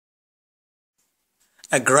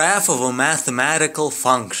A graph of a mathematical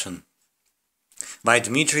function by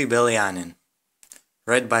Dmitriy Belyanin,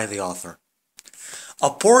 read by the author. A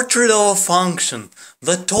portrait of a function,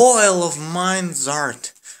 the toil of mind's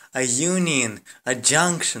art, a union, a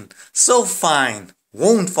junction, so fine,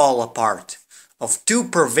 won't fall apart, of two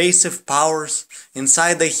pervasive powers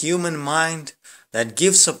inside the human mind that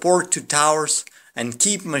give support to towers and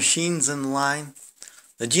keep machines in line.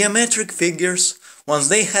 The geometric figures, once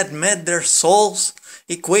they had met their souls,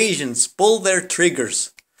 equations pulled their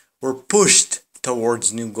triggers, were pushed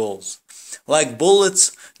towards new goals. Like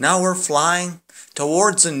bullets, now we're flying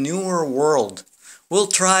towards a newer world. We'll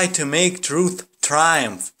try to make truth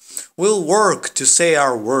triumph. We'll work to say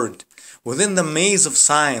our word. Within the maze of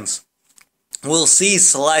science, we'll see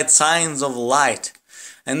slight signs of light,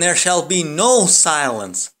 and there shall be no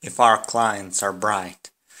silence if our clients are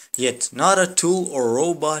bright. Yet not a tool or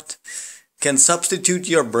robot can substitute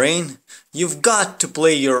your brain. You've got to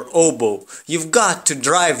play your oboe, you've got to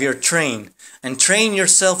drive your train, and train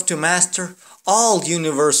yourself to master all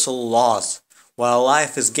universal laws, while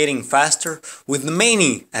life is getting faster with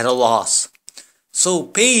many at a loss. So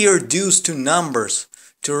pay your dues to numbers,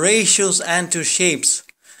 to ratios and to shapes,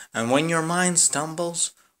 and when your mind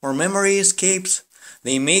stumbles or memory escapes,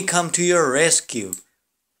 they may come to your rescue.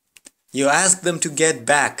 You ask them to get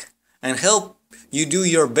back and help you do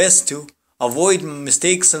your best to avoid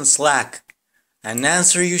mistakes and slack. An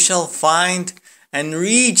answer you shall find and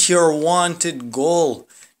reach your wanted goal.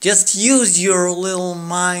 Just use your little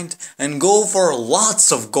mind and go for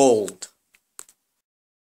lots of gold.